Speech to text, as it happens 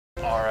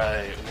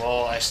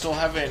still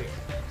haven't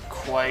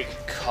quite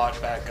caught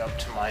back up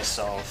to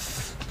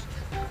myself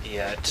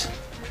yet,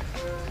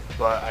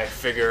 but I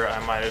figure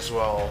I might as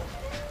well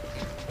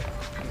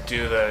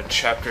do the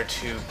Chapter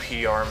 2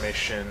 PR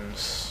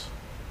missions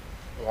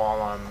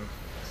while I'm,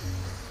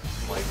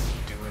 like,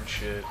 doing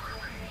shit.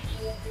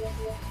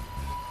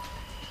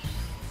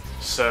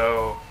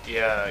 So,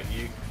 yeah,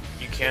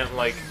 you can't,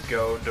 like,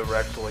 go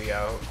directly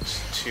out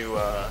to,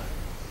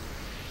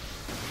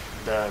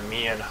 the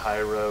me and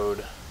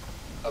Highroad,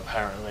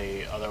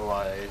 apparently,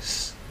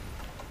 otherwise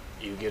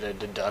you get a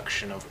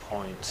deduction of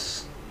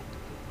points.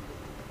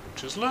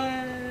 Which is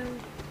lame.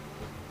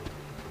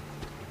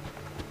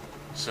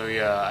 So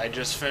yeah, I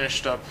just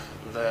finished up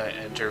the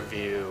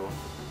interview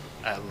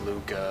at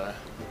Luca.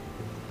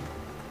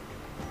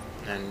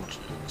 And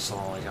so,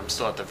 like, I'm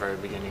still at the very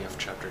beginning of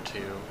Chapter 2.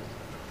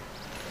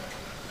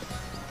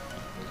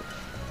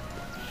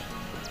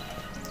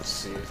 Let's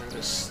see, I think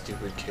this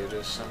stupid kid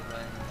is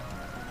something.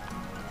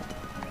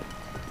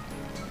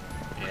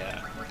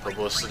 Yeah,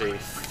 publicity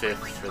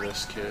 5th for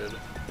this kid.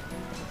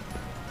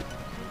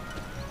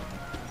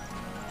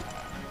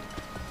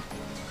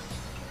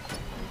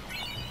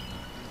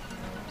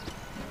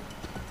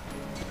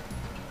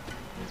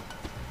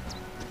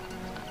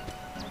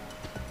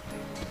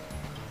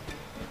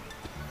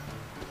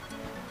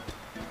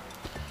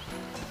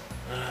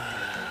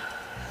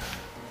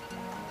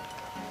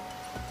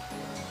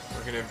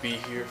 We're gonna be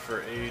here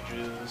for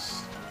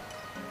ages.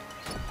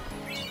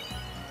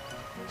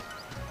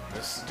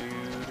 This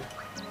dude.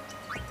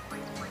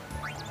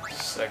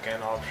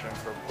 Second option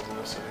for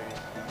publicity.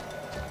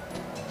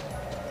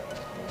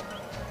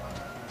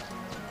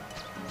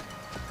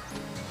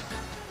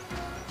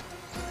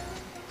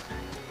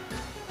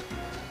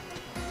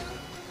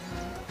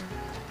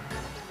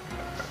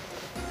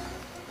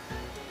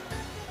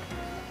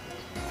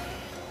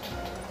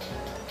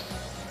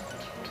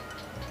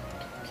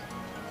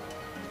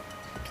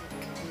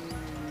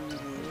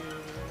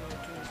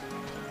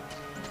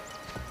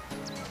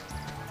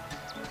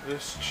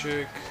 This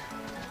chick,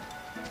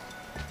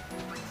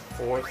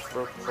 4th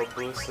for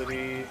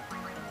publicity,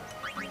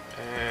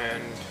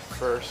 and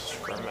 1st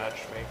for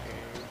matchmaking.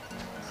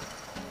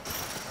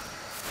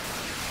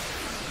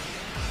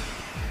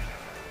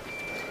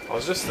 I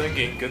was just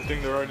thinking, good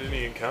thing there aren't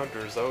any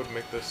encounters, that would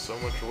make this so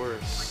much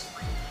worse.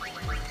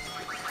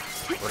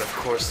 But of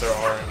course there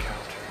are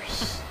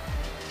encounters.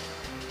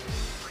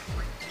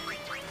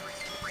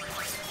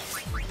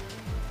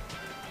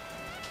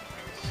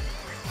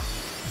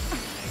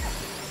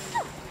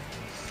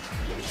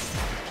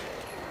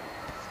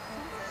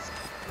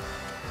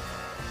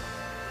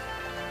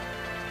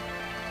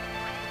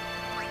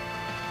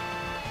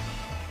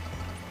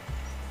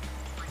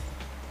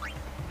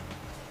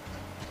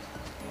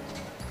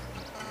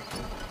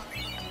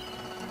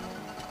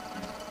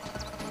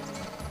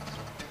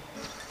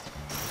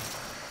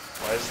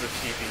 Why is the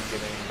TV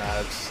getting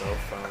mad cell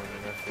phone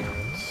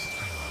interference?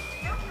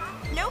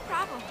 No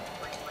problem.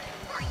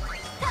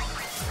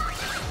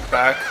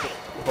 Back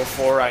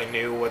before I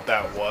knew what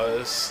that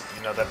was,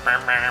 you know, the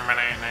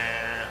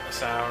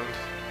sound,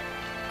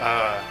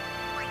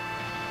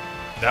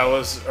 that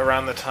was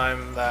around the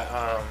time that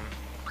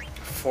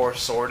Four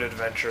Sword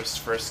Adventures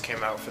first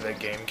came out for the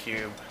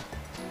GameCube,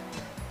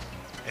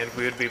 and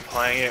we would be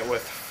playing it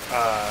with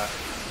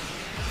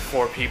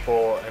 4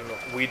 people, and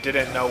we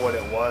didn't know what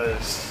it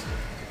was.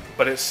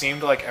 But it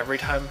seemed like every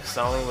time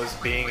someone was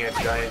being a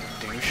giant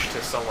douche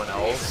to someone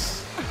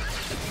else,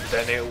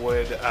 then it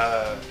would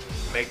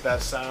make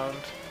that sound.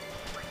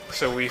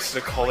 So we used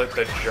to call it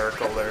the jerk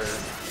alert.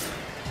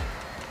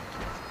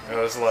 It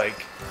was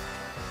like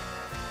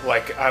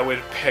I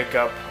would pick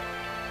up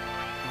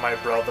my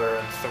brother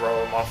and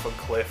throw him off a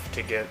cliff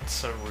to get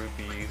some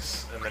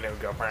rupees, and then it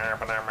would go,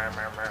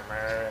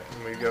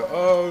 and we'd go,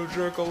 oh,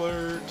 jerk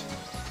alert.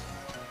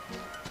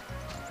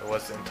 It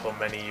wasn't until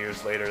many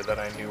years later that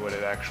I knew what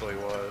it actually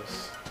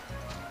was.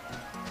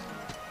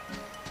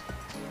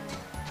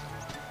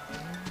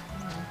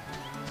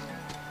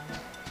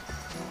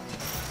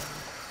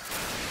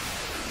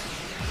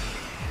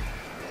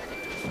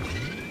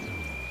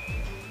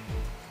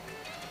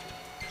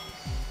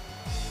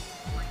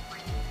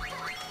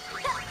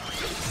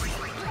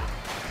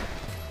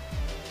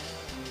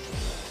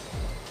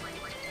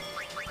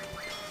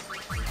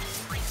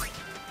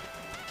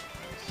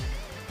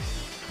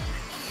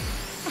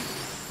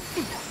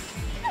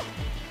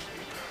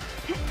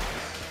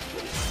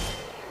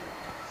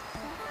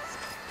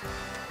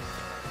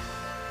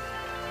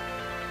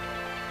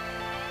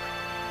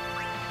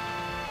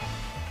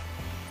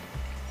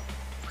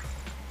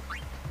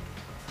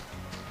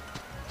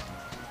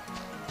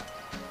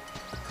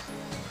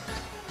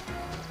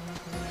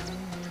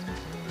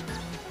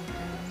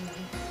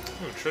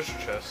 Treasure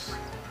chest.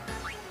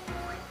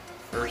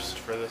 1st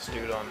for this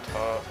dude on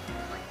top.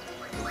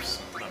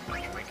 Oops, not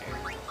matchmaking.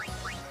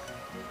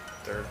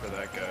 3rd for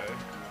that guy.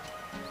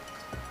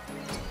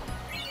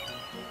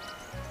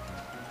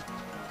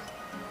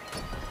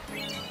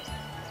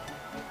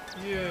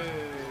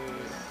 Yay!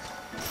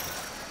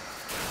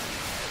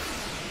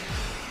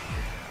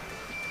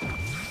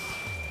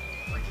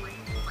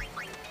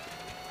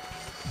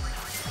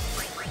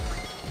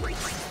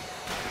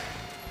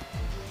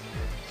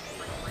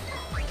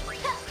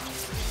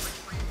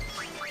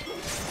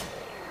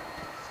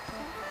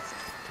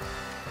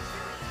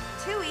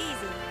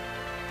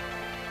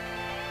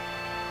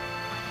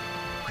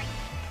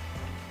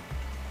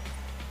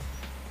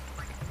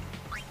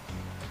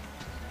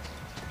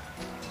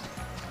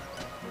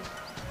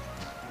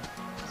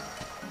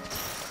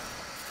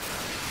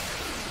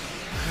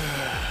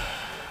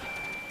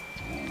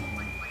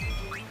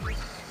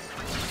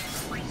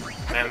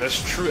 Man,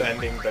 this true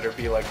ending better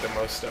be like the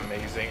most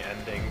amazing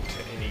ending to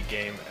any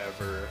game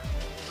ever.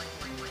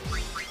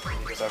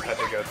 Because I've had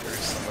to go through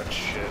so much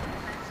shit.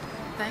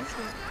 Thank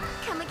you.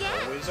 Come again.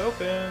 Always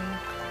open.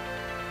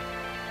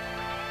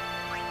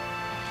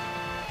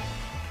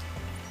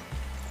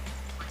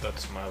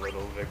 That's my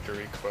little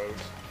victory quote.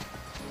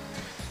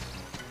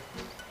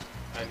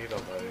 I need a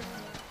life.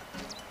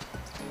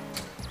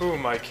 Who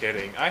am I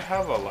kidding? I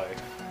have a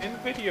life. In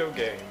video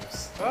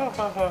games. Ah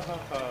ha ha ha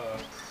ha.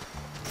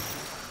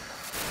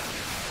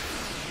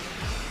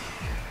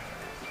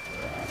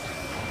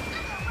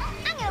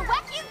 I'm gonna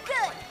whack you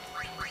good. All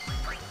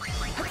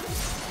right.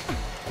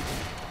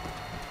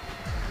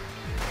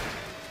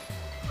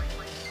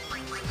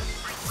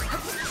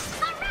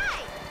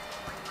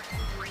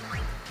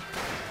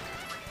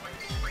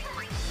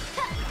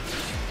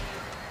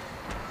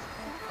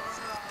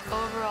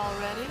 Over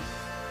already?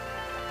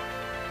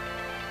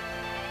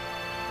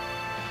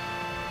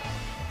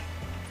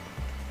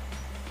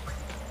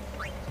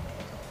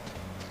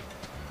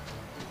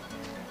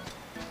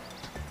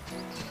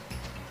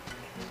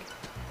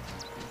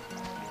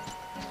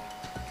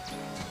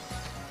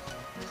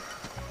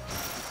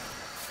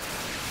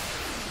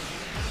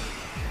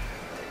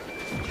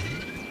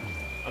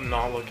 I'm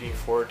not looking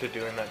forward to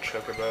doing that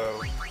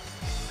Chocobo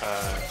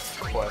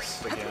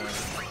quest again.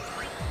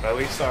 But at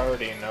least I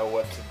already know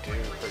what to do,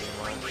 pretty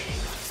much.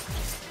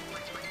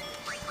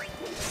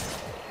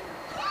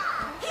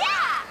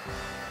 Yeah.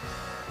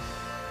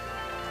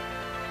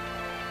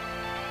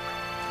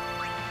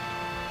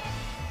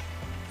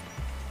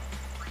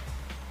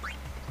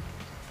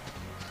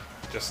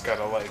 Just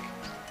gotta, like,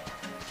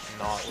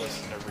 not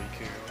listen to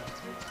Riku.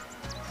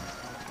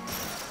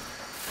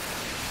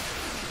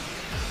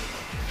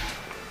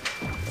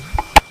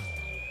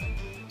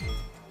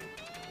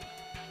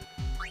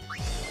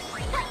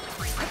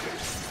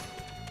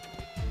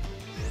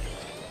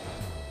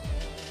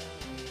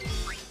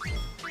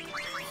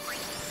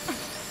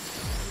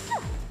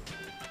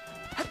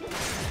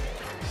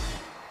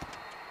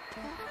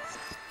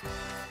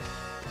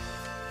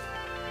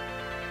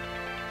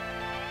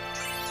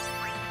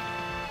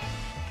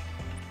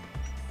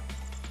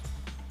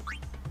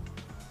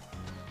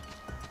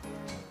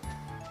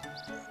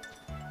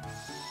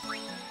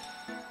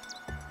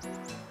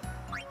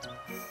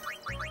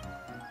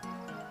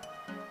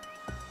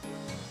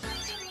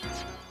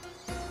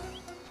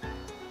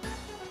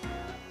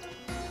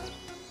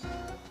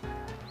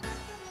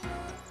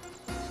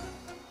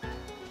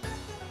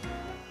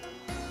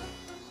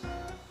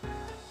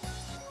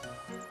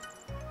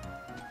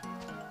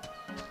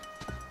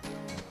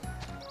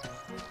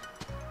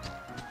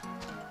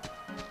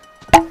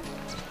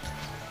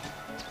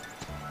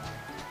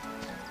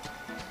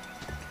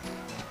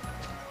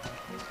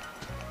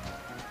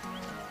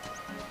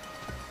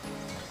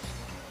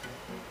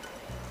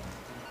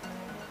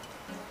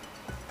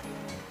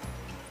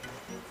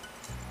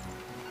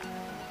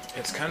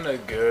 It's kind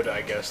of good,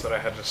 I guess, that I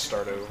had to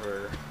start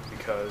over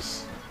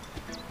because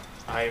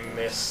I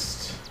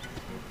missed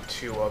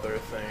 2 other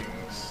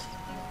things.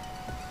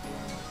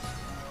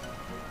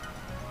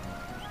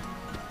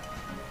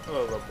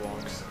 Hello,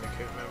 LeBlanc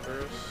Syndicate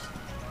members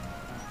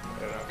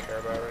that I don't care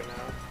about right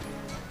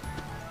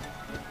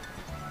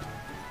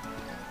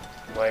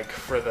now. Like,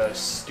 for the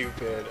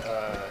stupid,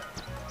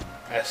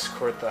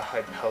 escort the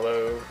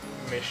Hypello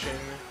mission,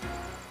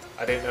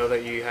 I didn't know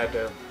that you had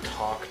to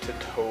talk to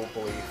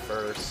Tobly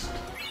first,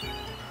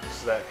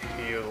 so that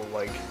he'll,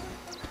 like,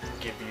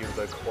 give you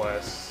the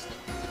quest.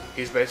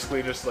 He's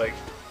basically just like,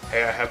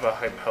 hey, I have a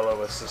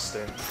Hypello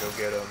assistant, go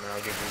get him, and I'll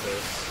give you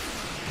this.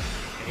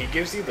 And he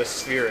gives you the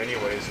sphere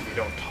anyways if you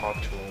don't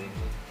talk to him,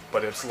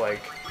 but it's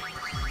like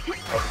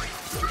a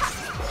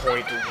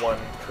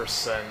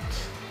 0.1%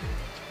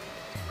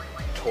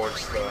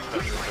 towards the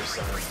 100%,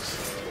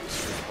 so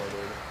it's retarded.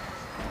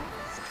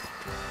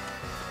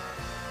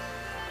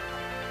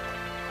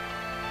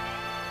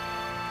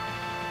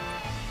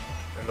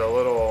 And the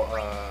little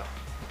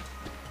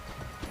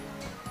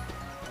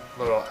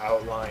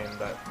outline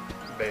that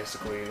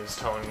basically is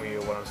telling me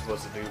what I'm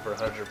supposed to do for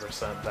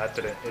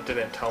 100%, it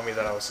didn't tell me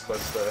that I was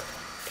supposed to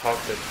talk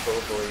to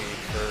Tobly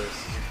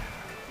first.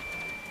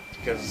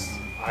 Because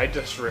I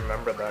just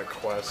remember that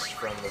quest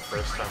from the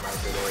first time I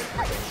did it.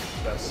 I think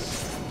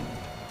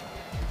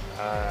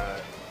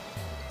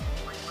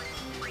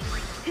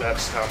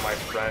that's how my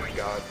friend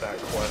got that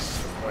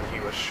quest when he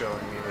was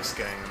showing me this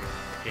game.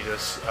 He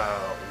just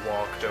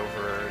walked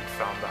over and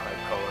found the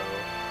Hypello.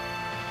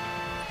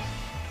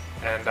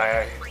 And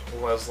I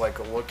was like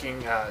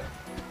looking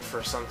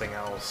for something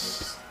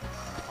else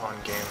on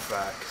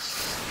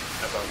GameFAQs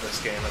about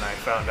this game, and I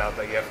found out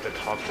that you have to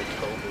talk to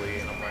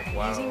Tobly, and I'm like,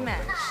 wow,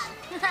 thanks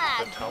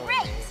for telling me.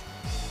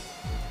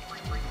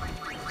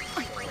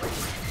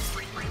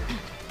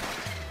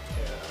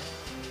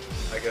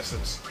 Yeah, I guess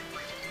it's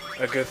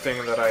a good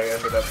thing that I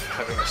ended up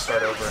having to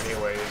start over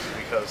anyways,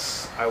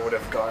 because I would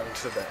have gotten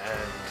to the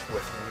end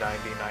with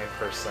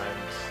 99%,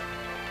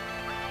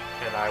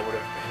 and I would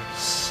have been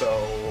so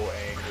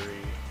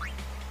angry.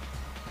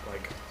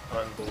 Like,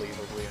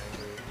 unbelievably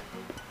angry.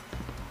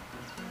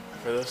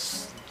 For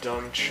this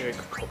dumb chick,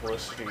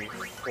 publicity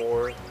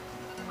 4,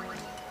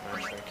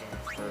 matchmaking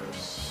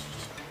first.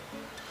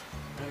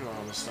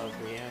 Meanwhile, the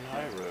stuff me and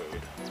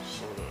Highroad,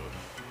 sort of.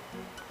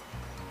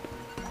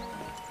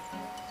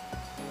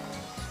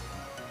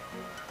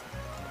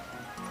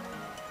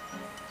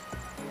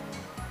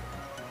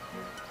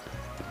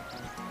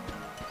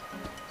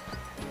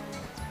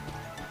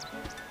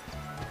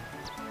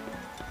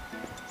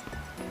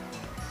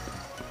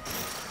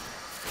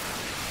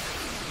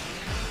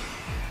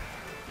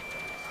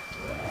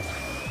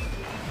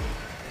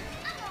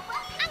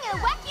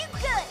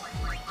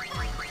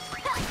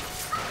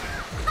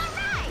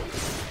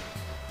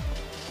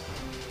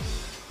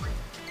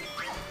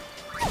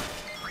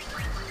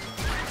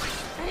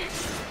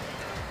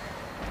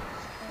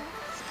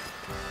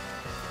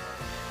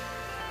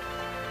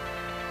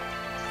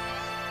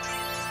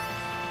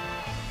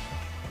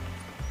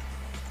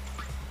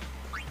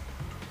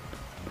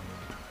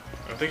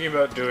 I'm thinking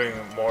about doing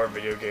more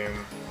video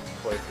game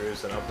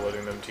playthroughs and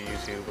uploading them to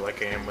YouTube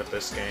like I am with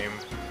this game.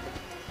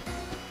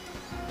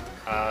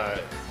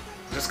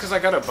 Just because I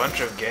got a bunch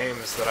of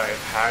games that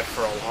I've had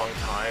for a long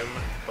time,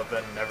 but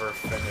then never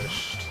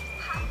finished.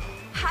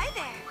 Hi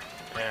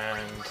there.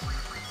 And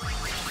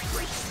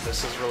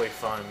this is really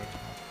fun,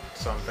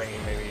 so I'm thinking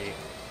maybe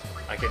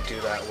I could do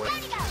that with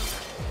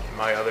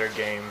my other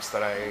games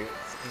that I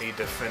need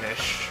to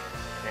finish.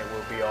 It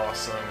will be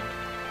awesome.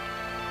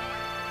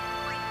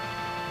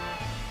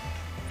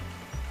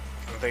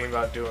 I'm thinking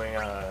about doing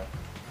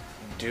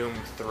Doom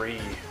 3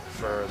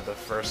 for the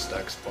first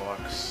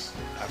Xbox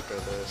after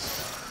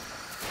this.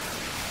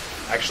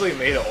 I actually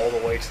made it all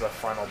the way to the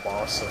final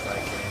boss of that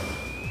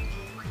game.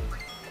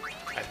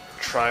 I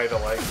tried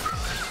like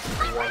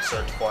once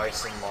or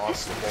twice and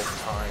lost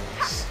both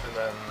times, and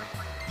then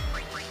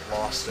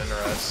lost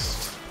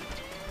interest.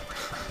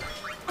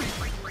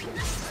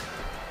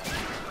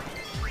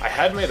 I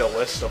had made a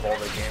list of all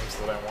the games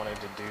that I wanted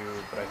to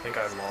do, but I think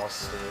I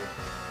lost it.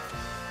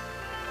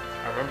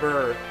 I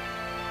remember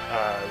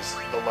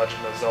The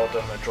Legend of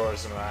Zelda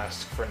Majora's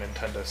Mask for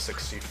Nintendo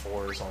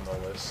 64 is on the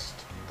list.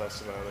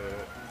 That's about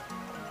it.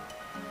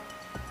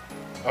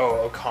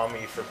 Oh,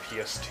 Okami for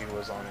PS2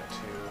 was on it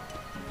too.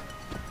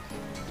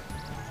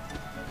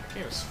 That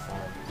game is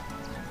fun.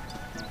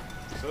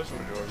 So is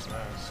Majora's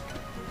Mask.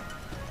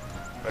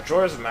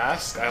 Majora's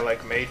Mask, I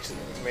like made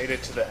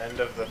it to the end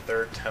of the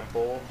 3rd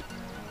temple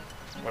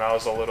when I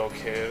was a little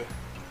kid,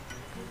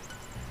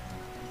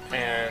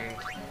 and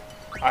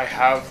I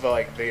have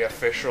the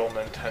official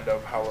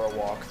Nintendo Power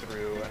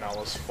walkthrough, and I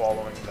was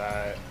following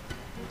that,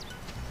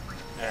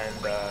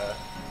 and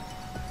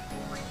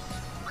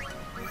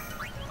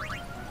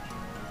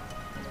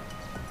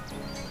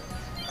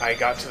I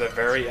got to the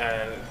very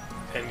end,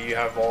 and you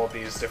have all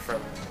these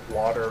different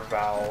water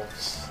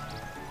valves,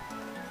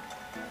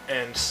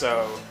 and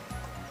so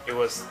it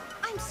was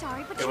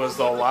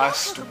the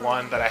last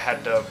one that I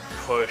had to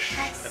push,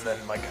 and then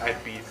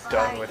I'd be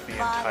done with the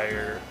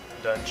entire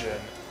dungeon.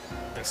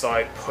 And so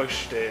I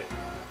pushed it,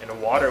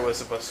 and water was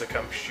supposed to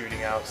come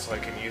shooting out so I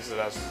can use it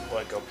as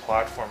a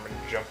platform and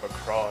jump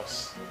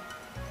across.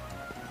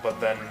 But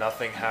then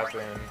nothing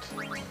happened,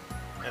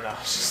 and I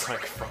was just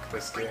like, fuck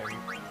this game,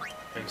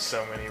 in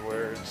so many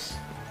words.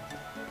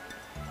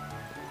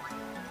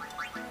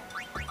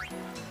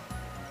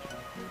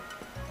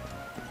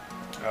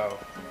 Oh,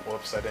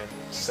 whoops, I didn't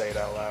say it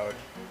out loud.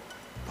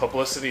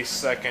 Publicity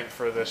 2nd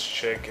for this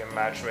chick, and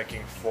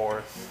matchmaking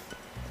 4th.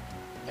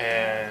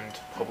 And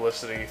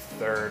publicity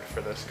 3rd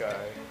for this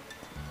guy.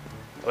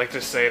 I like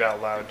to say it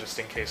out loud just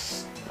in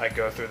case I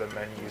go through the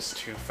menus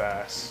too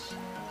fast.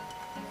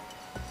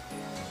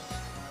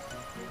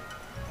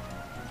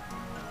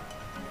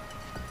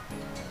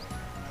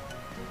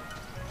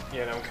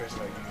 Yeah, no one cares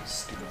about you,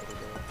 stupid little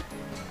girl.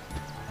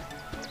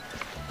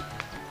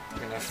 I'm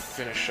gonna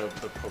finish up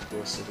the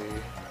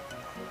publicity.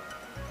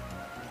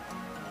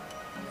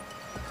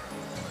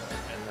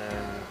 And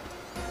then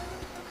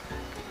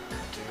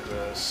do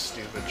the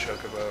stupid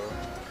chocobo.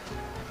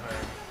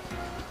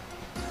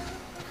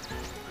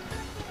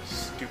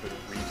 Stupid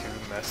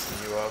Riku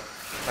messing you up.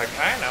 Like,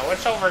 I know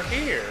what's over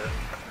here!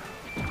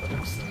 But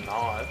it's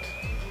not.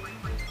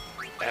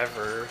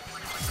 Ever.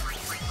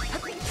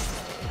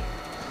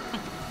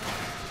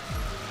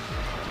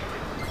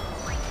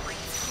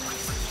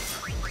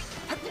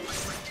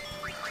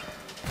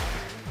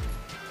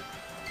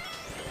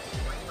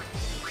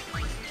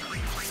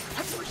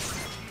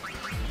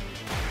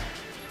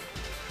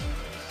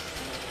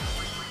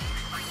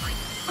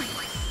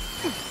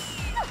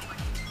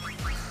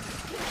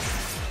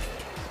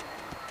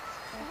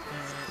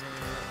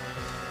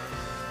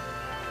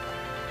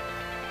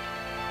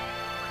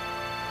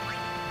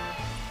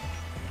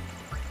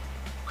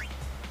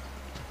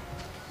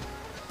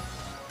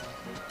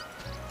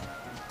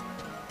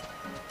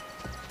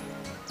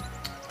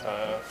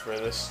 For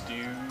this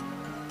dude,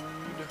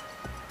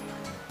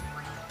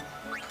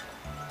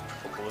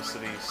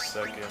 publicity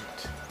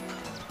 2nd.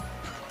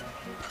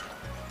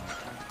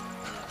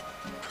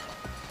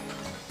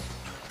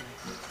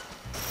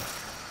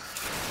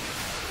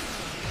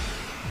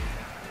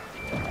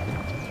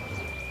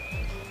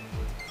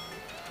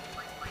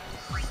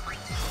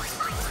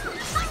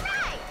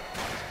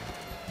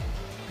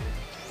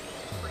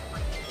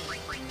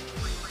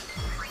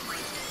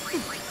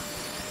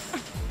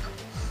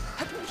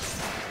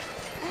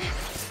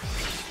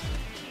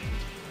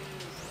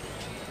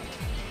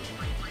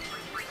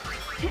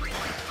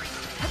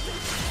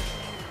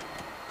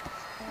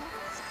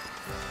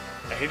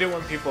 hate it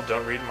when people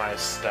don't read my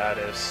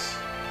status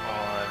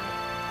on,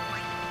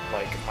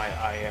 like, my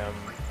IM.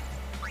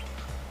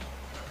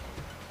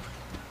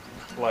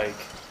 Like,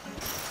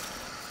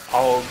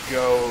 I'll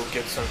go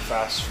get some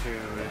fast food,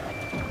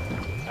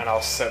 and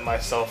I'll set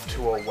myself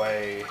to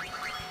away,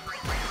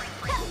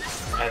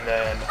 and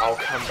then I'll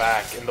come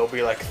back, and there'll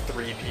be like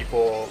 3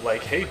 people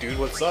like, hey dude,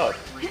 what's up?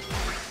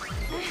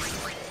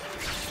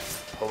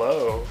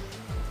 Hello?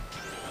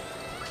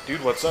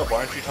 Dude, what's up? Why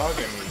aren't you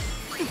talking to me?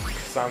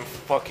 Because I'm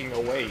fucking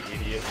away,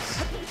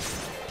 idiots.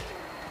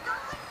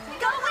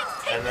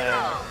 And then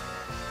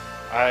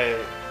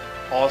I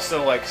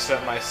also like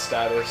set my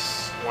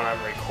status when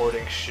I'm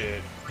recording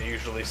shit. It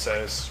usually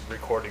says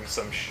recording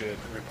some shit,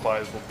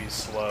 replies will be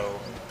slow.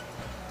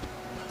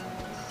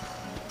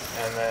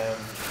 And then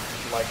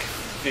like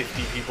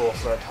 50 people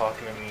start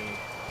talking to me,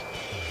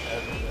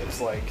 and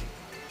it's like,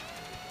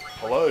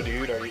 hello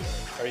dude, are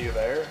you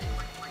there?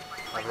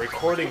 I'm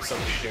recording some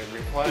shit,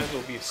 replies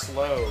will be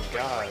slow,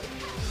 god.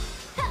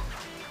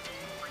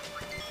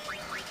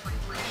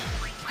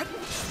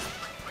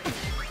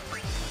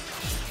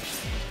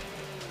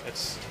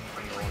 It's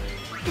annoying.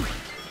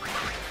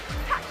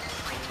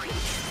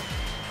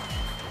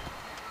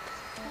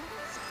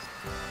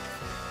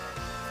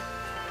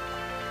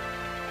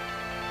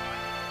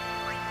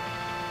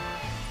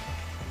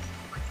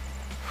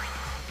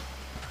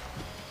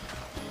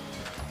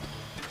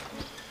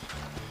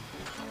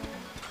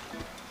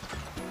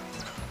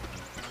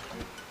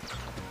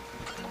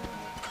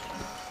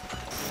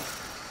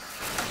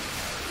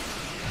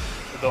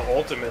 The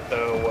ultimate,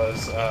 though,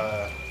 was,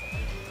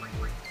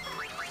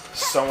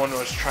 someone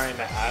was trying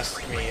to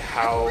ask me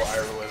how I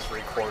was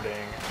recording,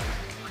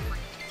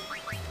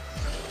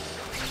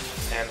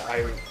 and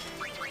I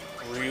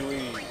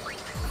really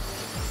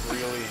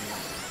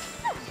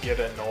get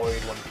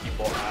annoyed when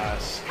people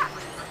ask.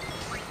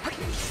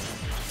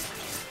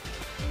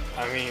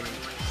 I mean,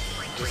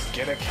 just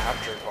get a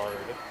capture card.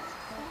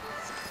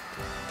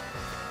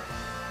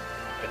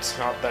 It's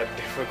not that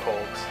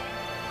difficult.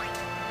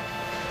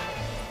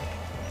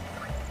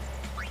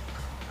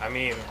 I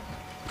mean,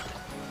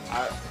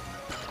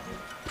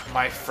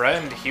 my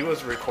friend, he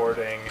was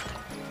recording,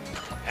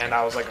 and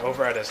I was like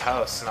over at his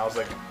house, and I was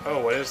like, oh,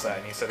 what is that?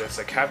 And he said it's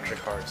a capture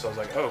card. So I was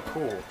like, oh,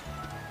 cool.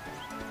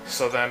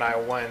 So then I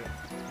went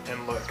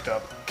and looked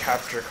up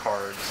capture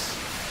cards,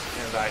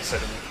 and I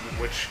said,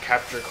 which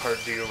capture card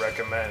do you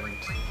recommend?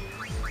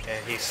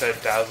 And he said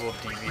Dazzle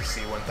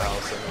DVC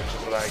 1000, which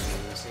is what I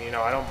use. And, you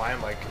know, I don't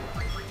mind like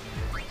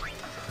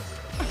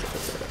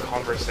a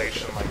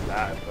conversation like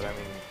that, but I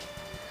mean,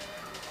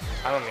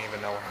 I don't even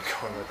know where I'm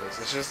going with this.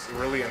 It's just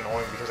really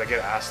annoying because I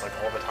get asked like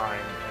all the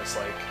time. And it's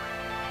like,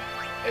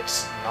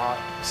 it's not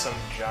some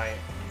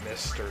giant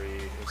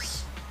mystery.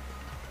 It's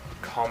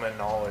common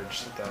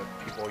knowledge that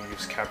people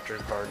use capture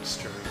cards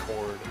to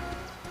record.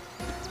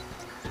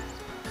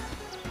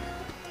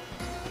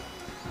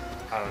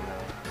 I don't know.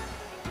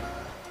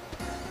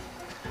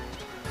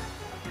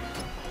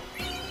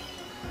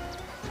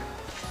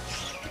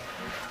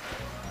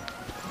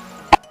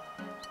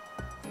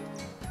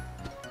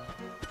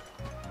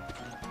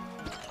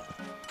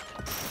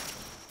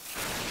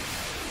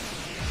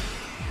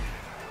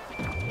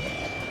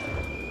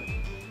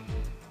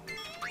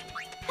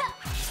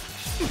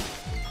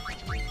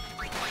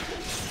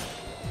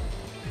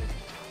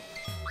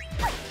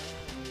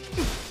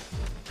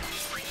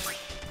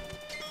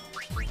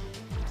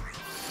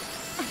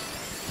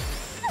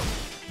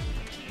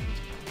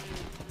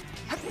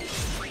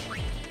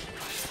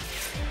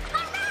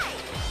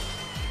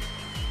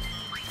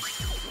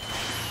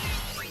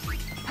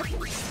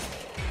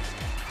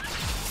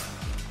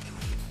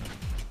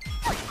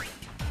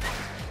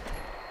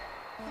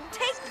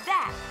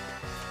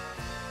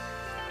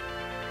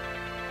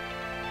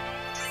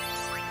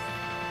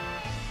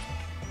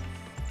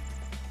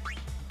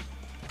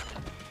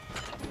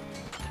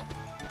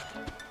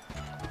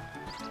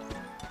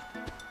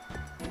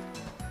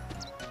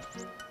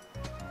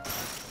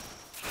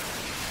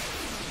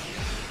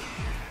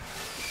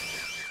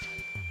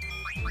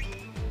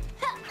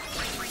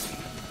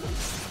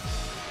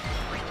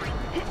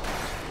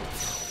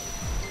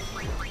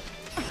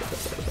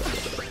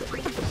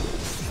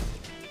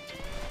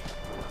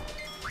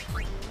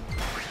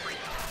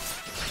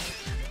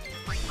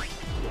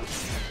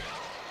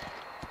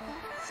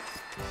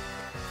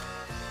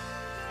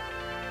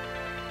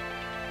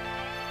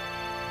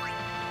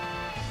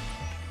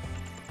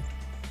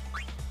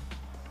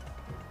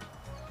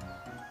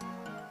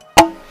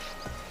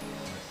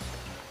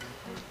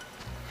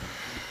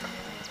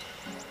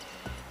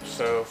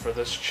 So for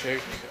this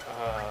chick,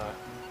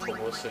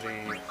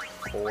 publicity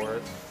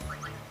 4th,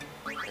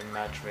 and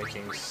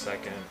matchmaking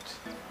 2nd.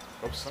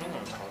 Oops, I don't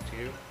want to talk to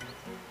you.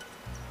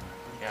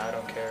 Yeah, I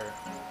don't care.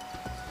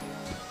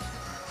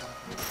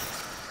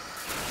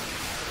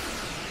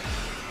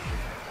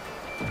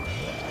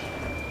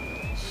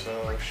 So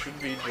should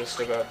be just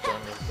about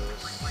done with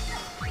this.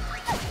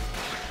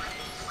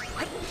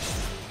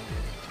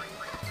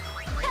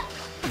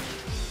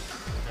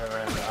 And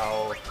then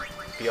I'll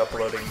be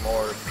uploading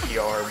more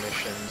PR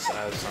missions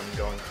as I'm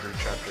going through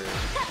Chapter 2.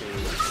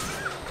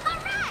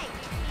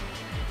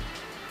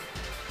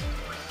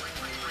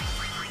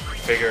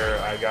 Figure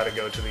I gotta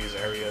go to these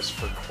areas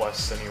for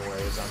quests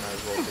anyways, I might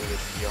as well do the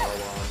PR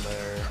while I'm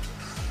there.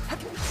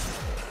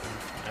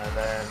 And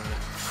then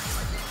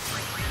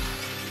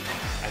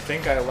I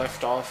think I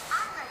left off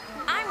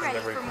in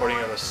the recording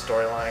of the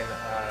storyline,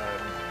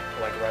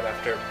 like right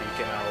after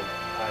Beacon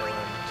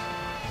Island.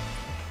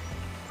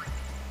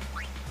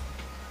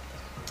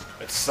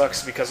 It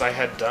sucks because I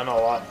had done a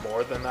lot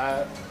more than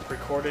that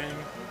recording,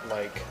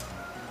 like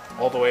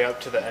all the way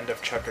up to the end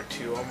of Chapter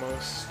 2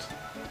 almost.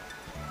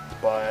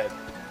 But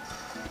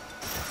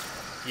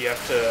you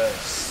have to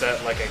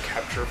set like a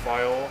capture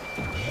file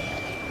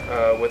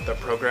with the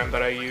program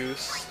that I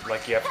use.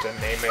 Like you have to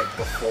name it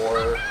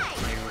before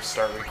you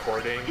start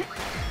recording.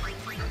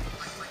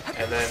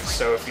 And then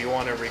so if you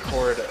want to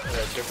record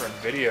a different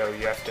video,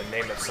 you have to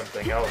name it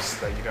something else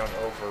so that you don't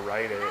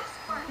overwrite it.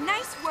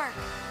 Nice work.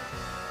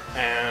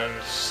 And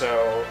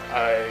so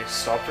I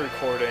stopped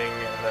recording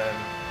and then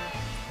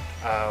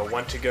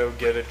went to go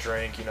get a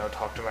drink, you know,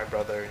 talk to my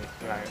brother,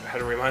 and I had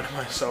to remind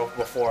myself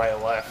before I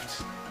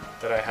left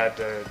that I had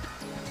to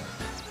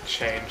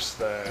change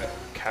the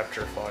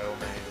capture file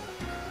name.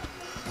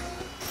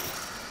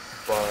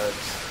 But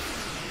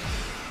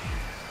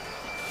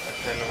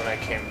then when I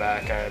came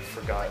back, I had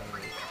forgotten,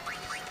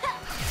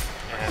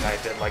 and I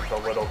did like the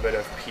little bit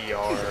of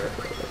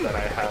PR that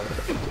I have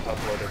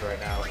uploaded right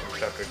now from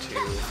Chapter 2,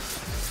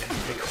 and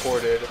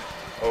recorded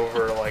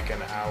over like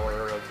an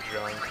hour of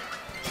junk.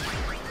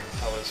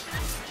 I was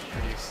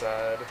pretty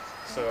sad,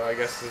 so I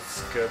guess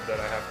it's good that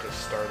I have to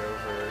start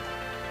over,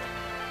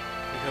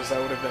 because that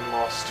would have been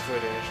lost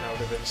footage, and that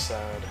would have been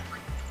sad.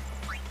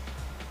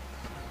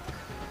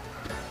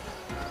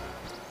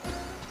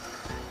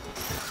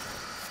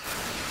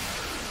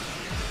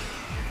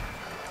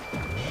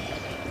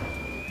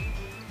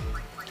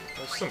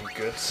 There's some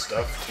good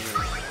stuff to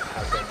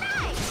happen.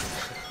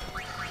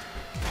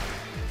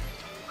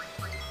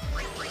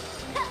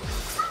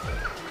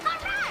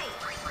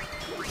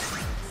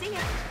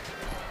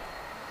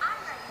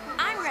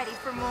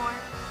 For more.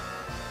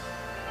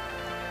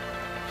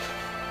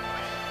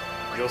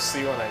 You'll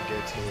see when I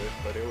get to it,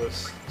 but it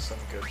was some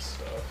good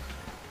stuff.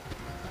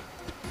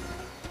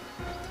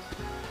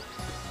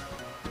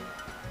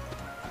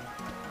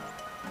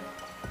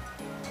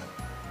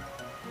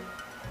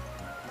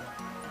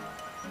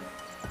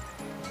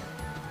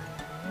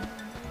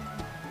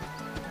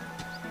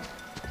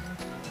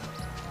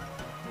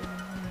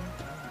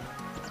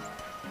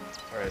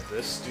 Alright,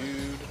 this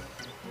dude,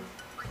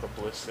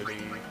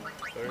 publicity,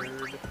 third,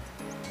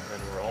 and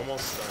then we're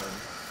almost done.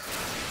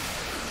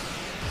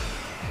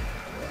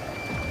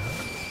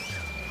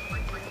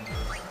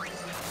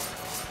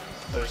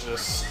 There's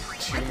just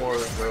two more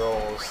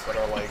girls that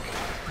are like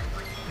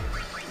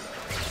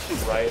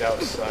right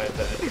outside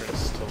the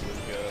entrance to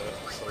Luga,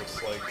 so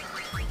it's like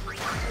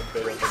a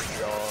bit of a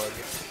jog.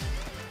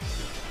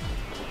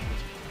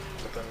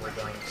 But then we're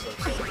done, so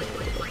it's like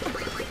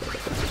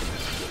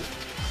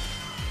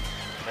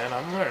man,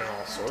 I'm learning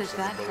all sorts of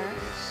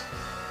abilities.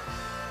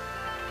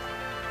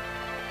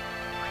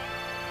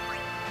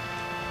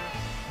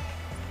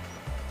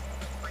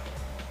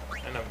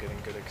 And I'm getting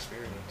good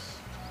experience.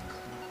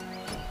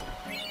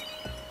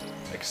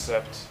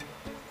 Except,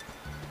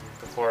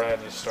 before I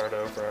had to start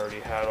over, I already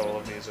had all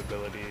of these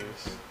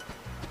abilities.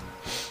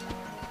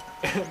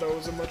 And I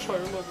was a much higher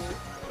level.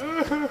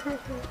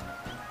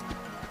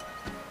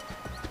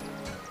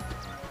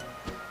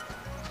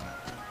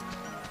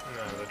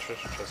 No, the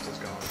treasure chest is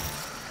gone.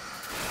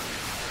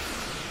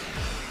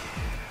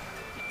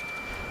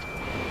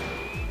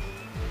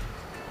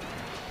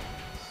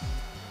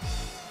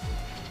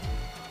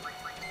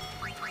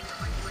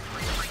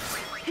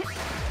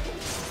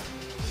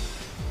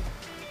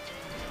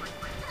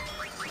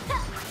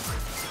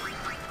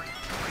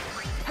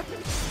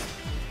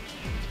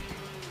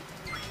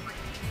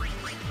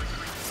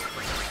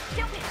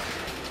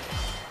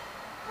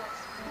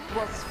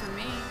 Works for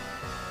me.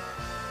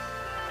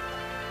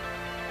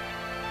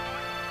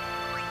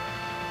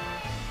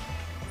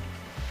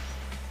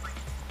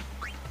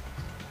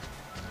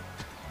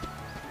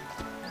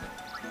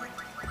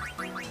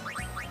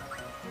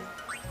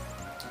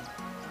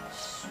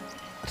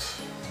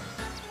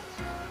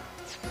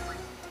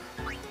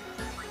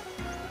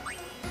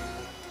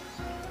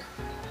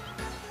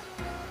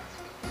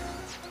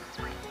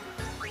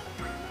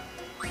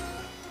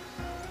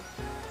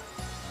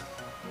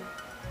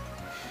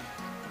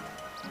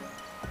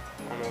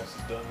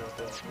 Almost done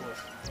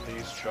with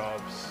these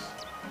jobs,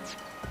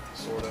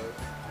 sort of.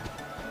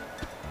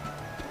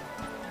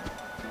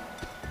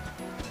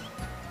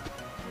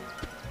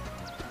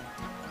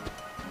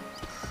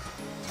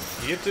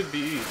 You get to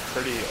be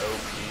pretty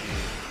OP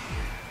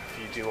if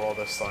you do all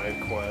the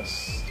side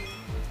quests.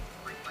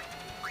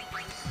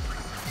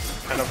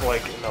 Kind of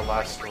like in the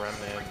last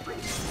Remnant,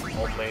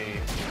 only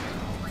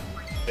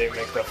they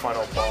make the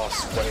final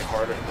boss way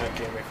harder in that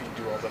game if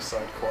you do all the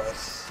side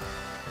quests.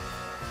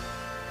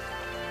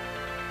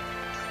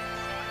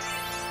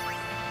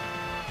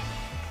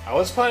 I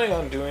was planning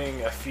on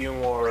doing a few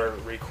more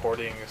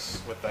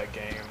recordings with that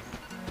game,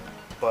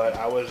 but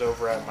I was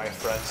over at my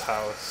friend's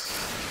house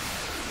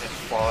and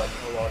fought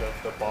a lot of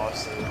the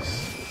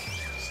bosses,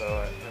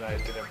 and I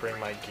didn't bring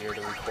my gear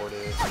to record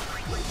it.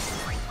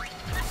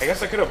 I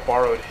guess I could have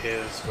borrowed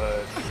his,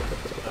 but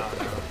I don't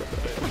know,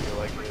 I didn't feel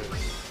like it.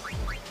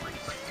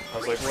 I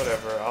was like,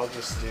 whatever, I'll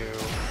just do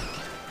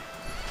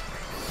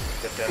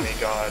the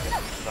demigod,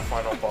 the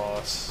final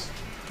boss.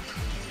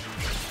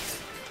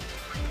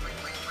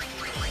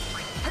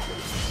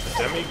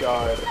 The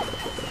demigod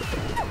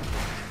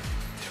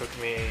took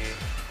me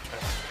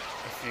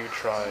a few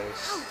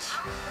tries. Ouch.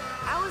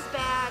 That was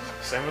bad.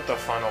 Same with the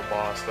final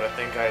boss, but I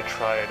think I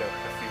tried a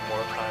few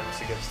more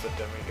times against the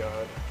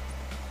demigod.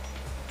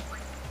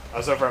 I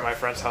was over at my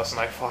friend's house and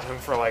I fought him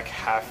for like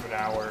half an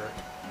hour.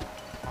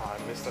 Oh,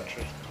 I missed that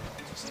trick.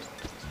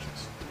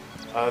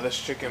 This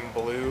chick in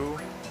blue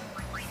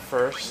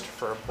first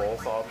for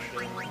both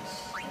options.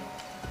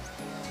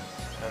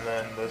 And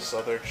then this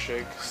other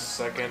chick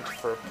second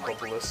for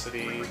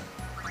publicity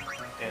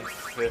and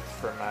fifth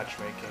for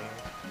matchmaking.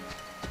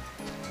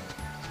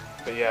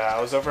 But yeah,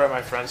 I was over at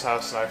my friend's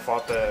house and I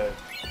fought the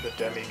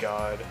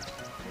demigod.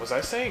 Was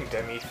I saying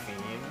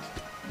demi-fiend?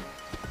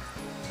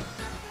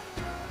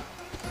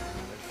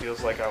 It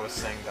feels like I was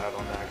saying that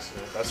on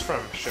accident. That's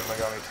from Shin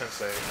Megami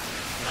Tensei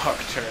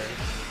Nocturne.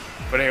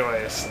 But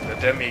anyways, the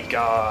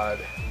demigod.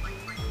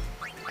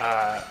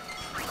 I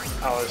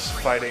was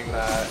fighting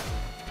that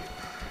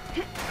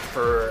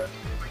for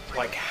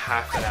like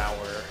half an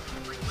hour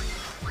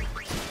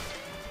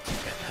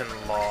and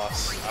then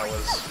lost. I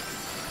was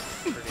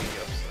pretty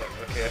upset.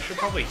 Okay, I should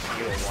probably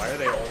heal. Why are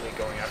they only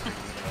going after me?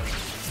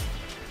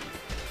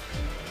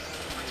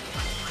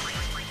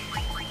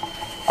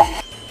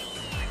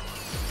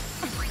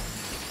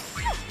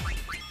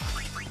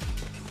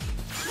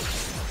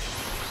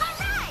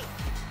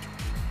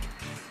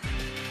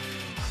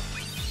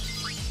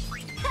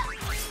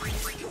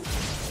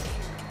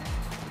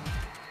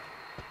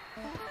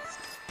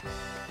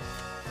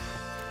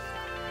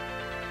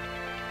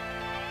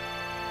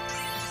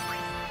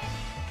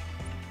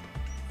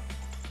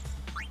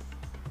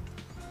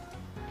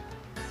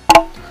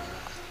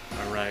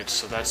 Alright,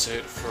 so that's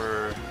it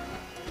for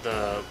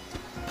the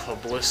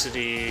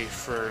publicity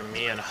for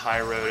me and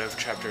Highroad of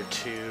Chapter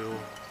 2.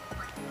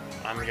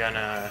 I'm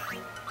gonna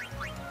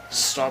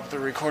stop the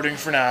recording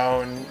for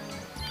now and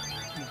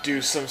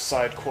do some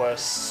side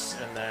quests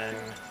and then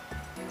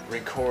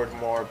record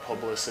more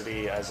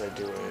publicity as I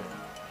do it.